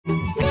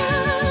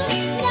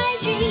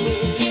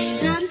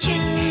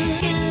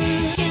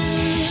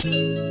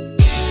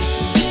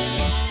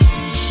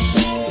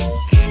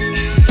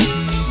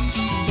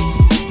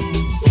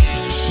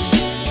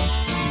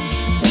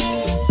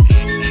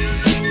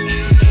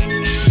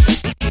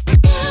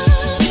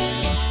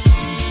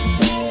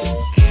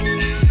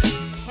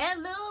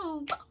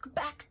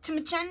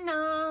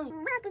channel.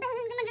 Welcome back to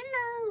my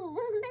channel.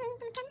 Welcome back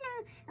to my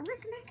channel.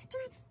 Welcome back to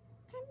my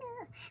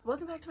channel.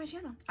 Welcome back to my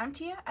channel. I'm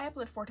Tia. I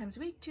upload 4 times a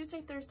week: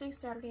 Tuesday, Thursday,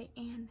 Saturday,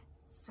 and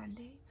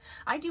Sunday.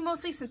 I do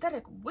mostly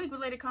synthetic wig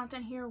related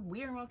content here.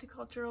 We are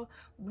multicultural.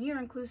 We are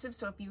inclusive.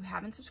 So if you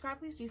haven't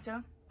subscribed, please do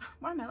so.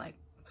 What am I like?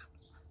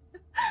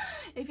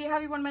 If you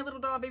have one of my little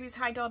doll babies,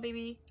 hi doll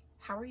baby.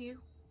 How are you?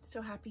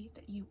 So happy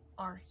that you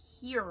are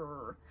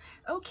here.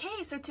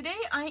 Okay, so today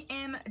I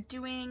am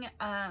doing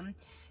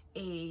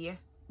a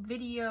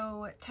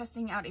video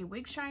testing out a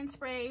wig shine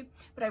spray,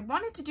 but I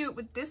wanted to do it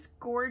with this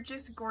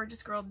gorgeous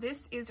girl.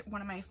 This is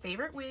one of my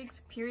favorite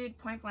wigs, period,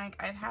 point blank.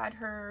 I've had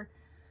her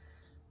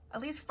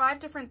at least 5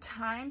 different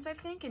times, I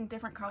think, in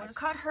different colors. I've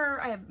cut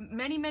her. I have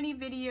many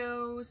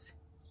videos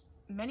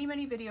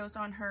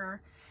on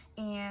her,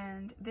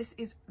 and this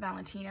is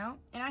Valentino,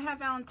 and I have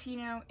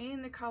Valentino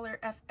in the color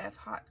FF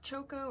Hot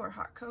Choco or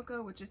Hot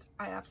Cocoa, which is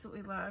I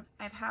absolutely love.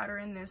 I've had her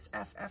in this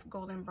FF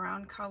Golden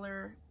Brown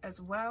color as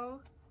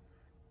well,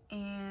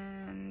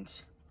 and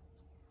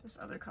there's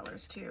other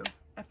colors too.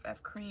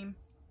 FF Cream.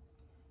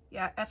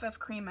 Yeah, FF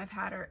Cream, I've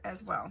had her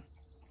as well.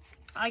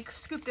 I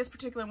scooped this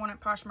particular one at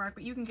Poshmark,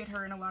 but you can get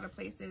her in a lot of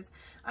places.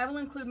 I will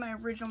include my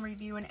original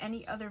review and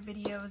any other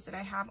videos that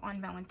I have on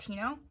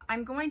Valentino.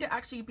 I'm going to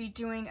actually be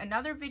doing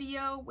another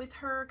video with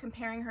her,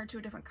 comparing her to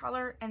a different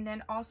color, and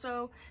then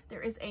also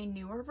there is a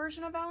newer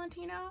version of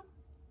Valentino,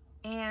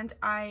 and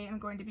I am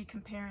going to be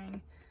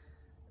comparing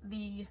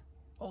the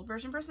old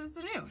version versus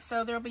the new.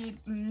 So there'll be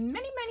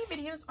many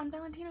videos on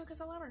Valentino because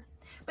I love her.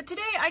 But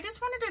today I just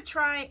wanted to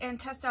try and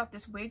test out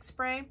this wig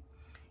spray,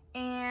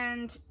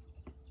 and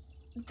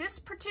this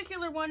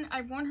particular one,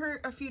 I've worn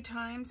her a few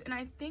times, and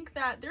I think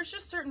that there's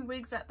just certain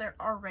wigs that they're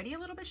already a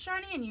little bit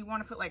shiny and you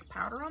want to put like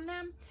powder on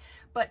them.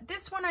 But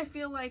this one, I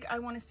feel like I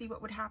want to see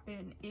what would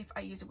happen if I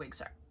use a wig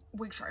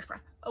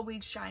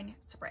shine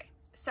spray.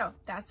 So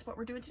that's what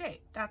we're doing today.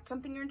 If that's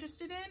something you're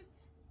interested in,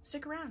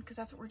 stick around because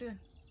that's what we're doing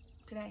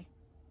today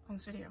on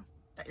this video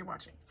that you're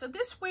watching. So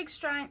this wig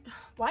shine,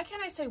 why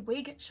can't I say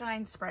wig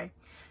shine spray?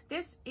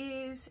 This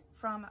is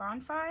from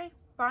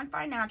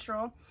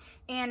BonfiNatural,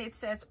 and it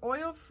says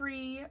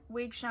oil-free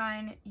wig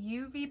shine,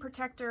 UV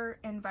protector,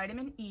 and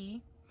vitamin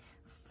E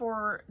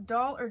for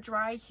dull or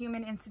dry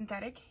human and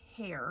synthetic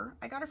hair.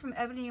 I got it from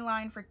Ebony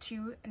Line for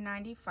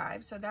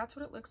 $2.95, so that's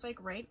what it looks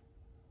like right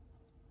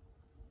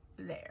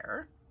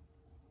there.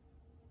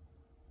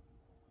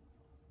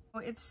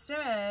 It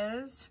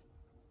says,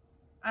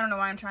 I don't know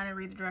why I'm trying to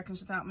read the directions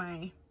without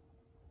my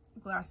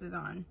glasses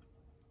on.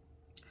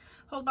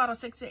 Hold bottle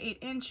 6 to 8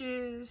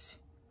 inches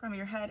from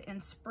your head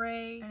and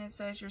spray, and it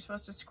says you're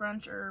supposed to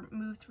scrunch or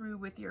move through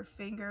with your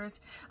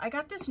fingers. I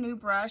got this new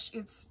brush.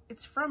 It's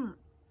from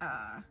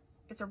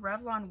it's a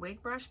Revlon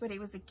wig brush, but it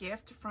was a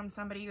gift from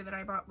somebody that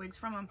I bought wigs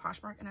from on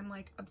Poshmark, and I'm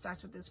like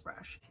obsessed with this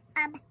brush.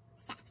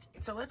 Obsessed.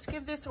 So let's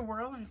give this a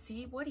whirl and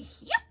see what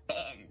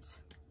happens.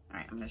 All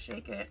right, I'm gonna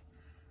shake it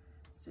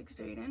 6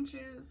 to 8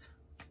 inches.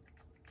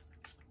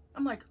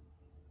 I'm like,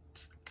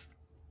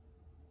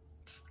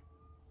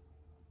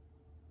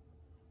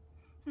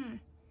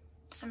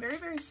 I'm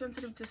very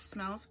sensitive to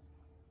smells.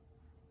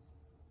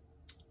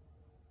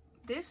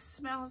 This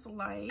smells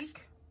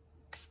like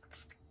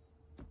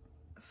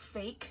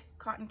fake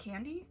cotton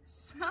candy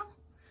smell.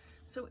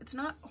 So it's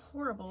not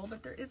horrible,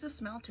 but there is a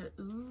smell to it.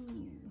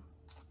 Ooh.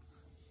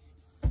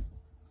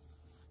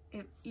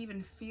 It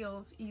even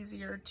feels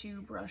easier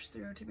to brush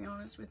through, to be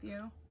honest with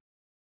you.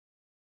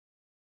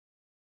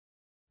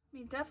 I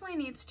mean, it definitely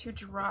needs to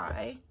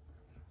dry.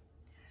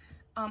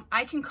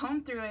 I can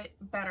comb through it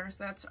better,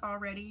 so that's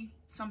already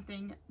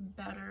something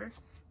better.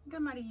 I think I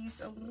might have used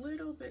a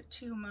little bit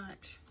too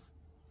much.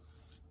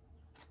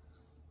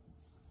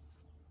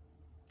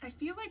 I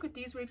feel like with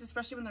these wigs,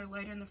 especially when they're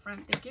lighter in the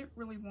front, they get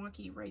really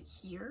wonky right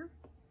here.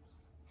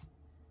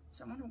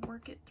 So I'm going to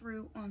work it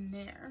through on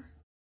there.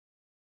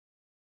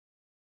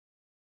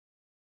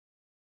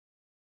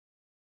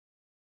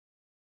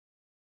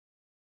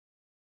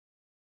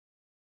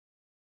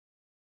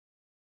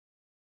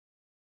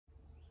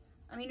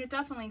 I mean, it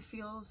definitely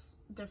feels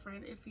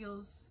different. It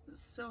feels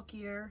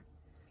silkier.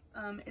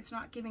 It's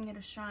not giving it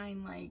a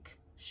shine like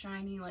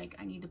shiny, like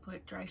I need to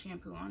put dry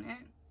shampoo on it.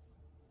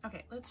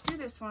 Okay, let's do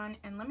this one,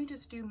 and let me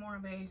just do more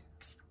of a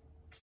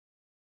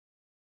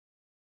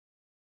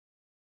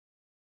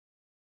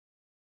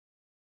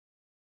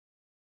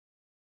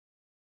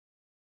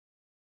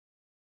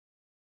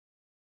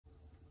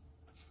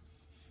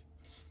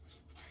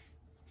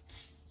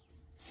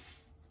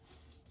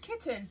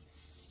kitten.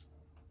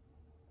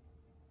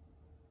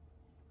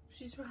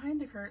 She's behind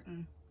the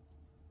curtain.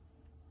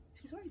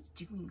 She's always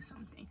doing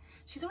something.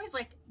 She's always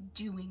like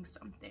doing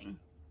something.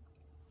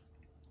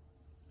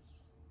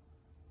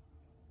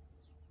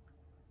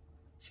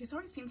 She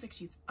always seems like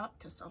she's up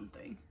to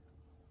something.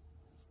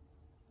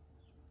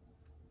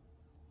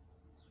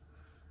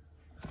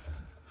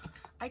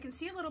 I can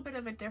see a little bit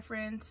of a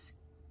difference.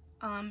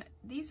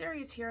 These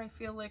areas here I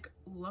feel like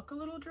look a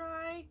little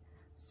dry.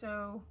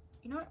 So,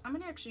 you know what? I'm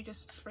gonna actually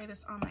just spray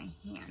this on my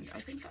hand.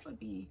 I think that would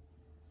be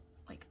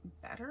like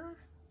better.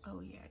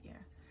 Oh yeah.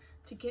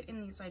 to get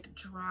in these like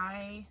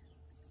dry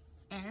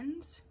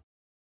ends.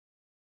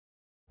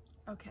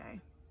 Okay.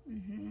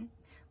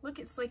 Look,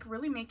 it's like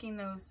really making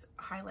those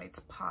highlights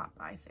pop,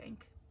 I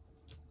think.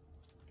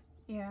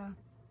 Yeah.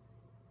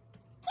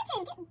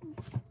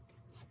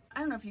 I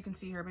don't know if you can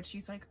see her, but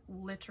she's like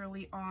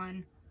literally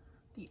on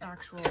the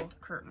actual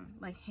curtain,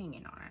 like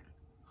hanging on it.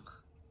 Ugh.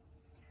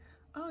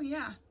 Oh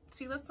yeah.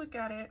 See, let's look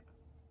at it.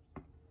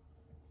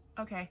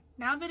 Okay,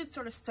 now that it's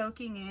sort of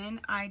soaking in,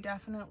 I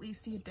definitely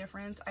see a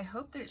difference. I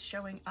hope that it's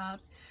showing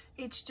up.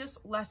 It's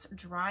just less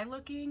dry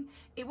looking.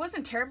 It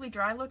wasn't terribly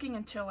dry looking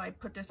until I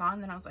put this on,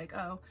 then I was like,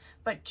 oh.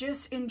 But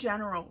just in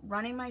general,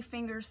 running my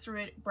fingers through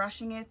it,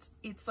 brushing it,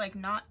 it's like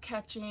not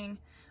catching.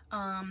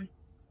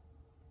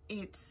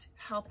 It's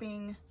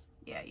helping.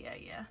 Yeah.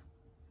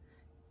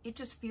 It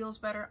just feels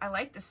better. I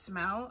like the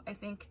smell. I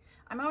think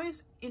I'm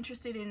always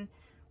interested in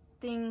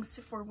things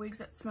for wigs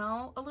that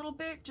smell a little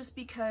bit, just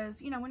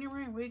because, you know, when you're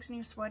wearing wigs and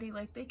you're sweaty,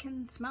 like, they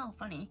can smell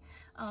funny.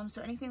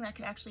 So anything that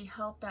could actually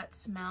help that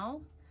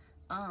smell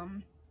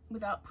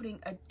without putting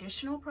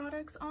additional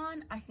products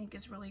on, I think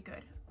is really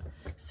good.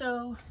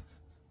 So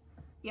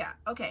yeah,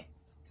 okay,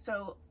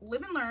 so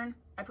live and learn.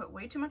 I put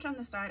way too much on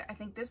this side. I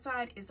think this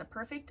side is the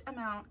perfect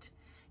amount.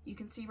 You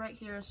can see right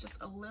here, it's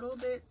just a little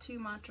bit too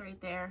much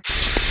right there.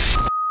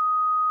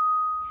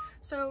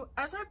 So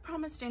as I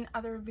promised in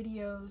other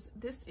videos,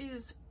 this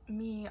is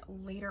me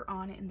later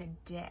on in the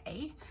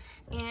day,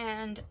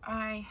 and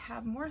I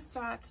have more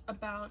thoughts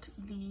about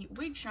the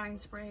wig shine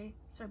spray,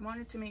 so I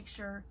wanted to make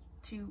sure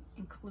to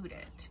include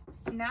it.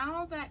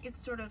 Now that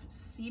it's sort of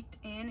seeped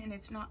in and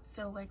it's not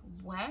so like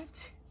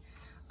wet,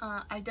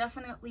 I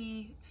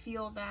definitely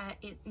feel that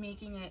it's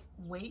making it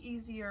way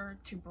easier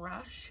to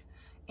brush,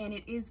 and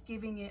it is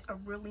giving it a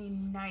really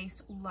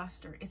nice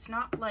luster. It's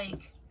not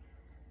like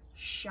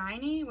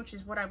shiny, which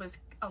is what I was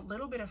a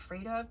little bit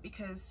afraid of,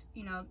 because,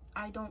 you know,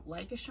 I don't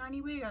like a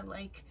shiny wig. I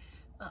like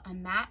a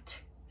matte,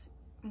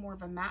 more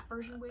of a matte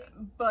version wig,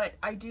 but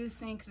I do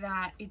think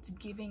that it's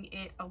giving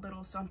it a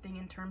little something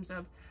in terms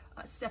of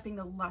stepping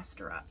the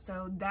luster up.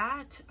 So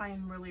that I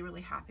am really,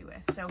 really happy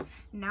with. So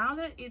now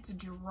that it's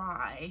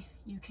dry,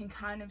 you can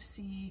kind of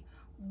see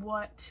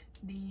what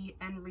the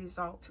end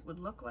result would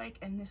look like,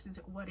 and this is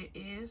what it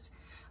is.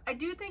 I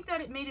do think that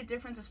it made a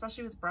difference,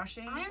 especially with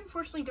brushing. I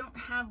unfortunately don't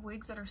have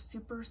wigs that are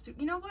super,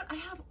 you know what, I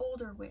have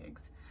older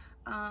wigs.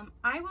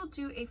 I will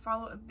do a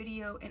follow-up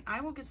video, and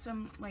I will get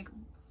some like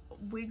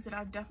wigs that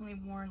I've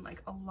definitely worn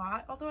like a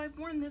lot, although I've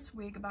worn this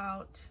wig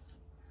about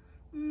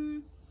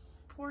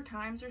 4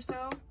 times or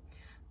so,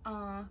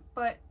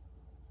 but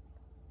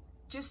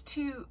just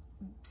to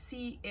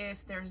see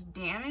if there's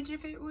damage,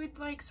 if it would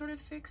like sort of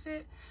fix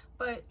it.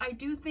 But I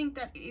do think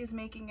that it is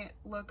making it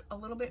look a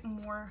little bit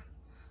more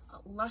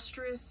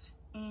lustrous,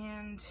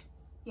 and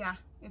yeah,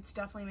 it's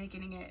definitely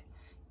making it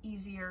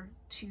easier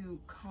to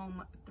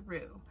comb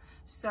through.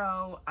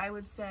 So I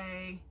would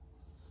say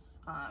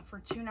for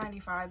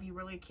 $2.95, you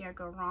really can't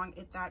go wrong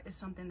if that is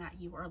something that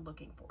you are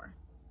looking for.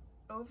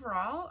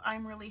 Overall,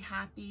 I'm really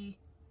happy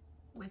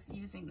with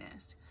using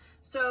this.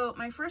 So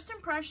my first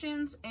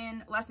impressions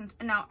and lessons,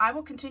 and now I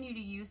will continue to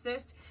use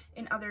this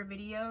in other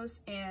videos,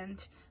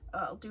 and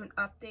I'll do an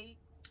update.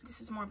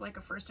 This is more of like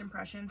a first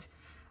impressions,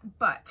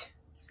 but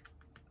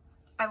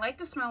I like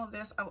the smell of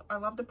this. I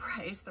love the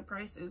price. The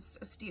price is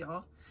a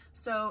steal.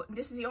 So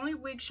this is the only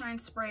wig shine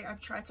spray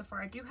I've tried so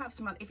far. I do have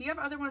some other. If you have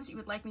other ones that you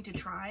would like me to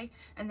try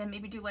and then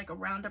maybe do like a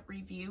roundup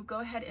review, go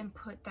ahead and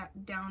put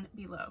that down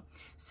below.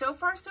 So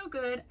far so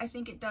good. I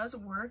think it does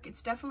work.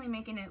 It's definitely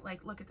making it,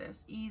 like, look at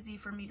this, easy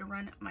for me to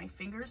run my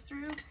fingers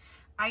through.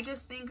 I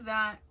just think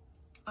that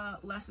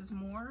less is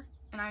more,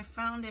 and I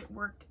found it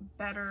worked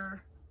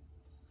better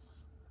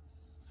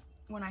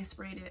when I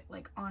sprayed it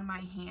like on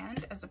my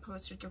hand as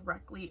opposed to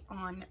directly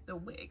on the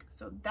wig.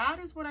 So that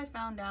is what I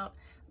found out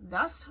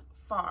thus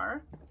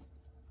far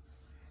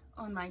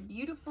on my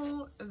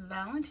beautiful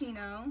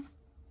Valentino.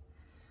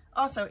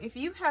 Also, if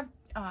you have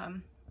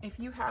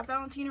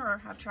Valentino or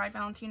have tried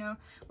Valentino,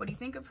 what do you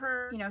think of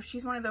her? You know,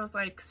 she's one of those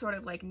like sort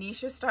of like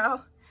niche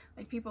style,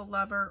 like people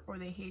love her or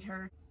they hate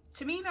her.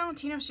 To me,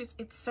 Valentino's just,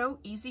 it's so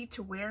easy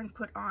to wear and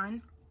put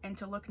on and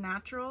to look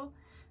natural.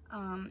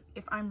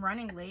 If I'm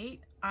running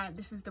late,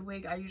 this is the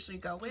wig I usually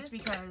go with, just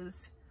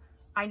because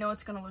I know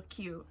it's gonna look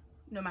cute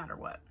no matter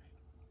what.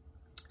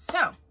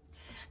 So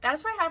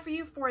that's what I have for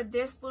you for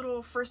this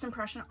little first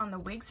impression on the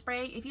wig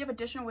spray. If you have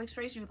additional wig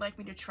sprays you would like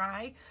me to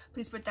try,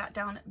 please put that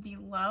down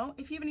below.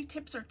 If you have any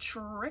tips or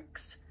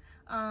tricks,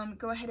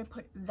 go ahead and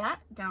put that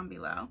down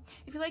below.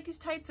 If you like these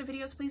types of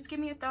videos, please give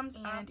me a thumbs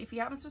up. And if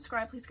you haven't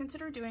subscribed, please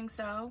consider doing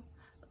so.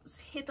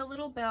 Hit the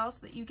little bell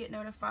so that you get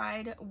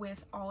notified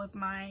with all of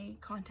my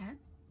content.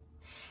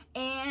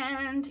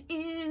 And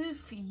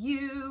if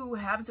you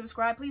haven't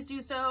subscribed, please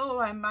do so.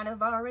 I might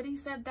have already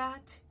said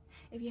that.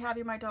 If you have,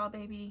 you're my doll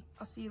baby.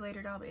 I'll see you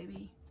later, doll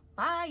baby.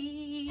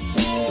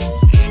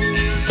 Bye.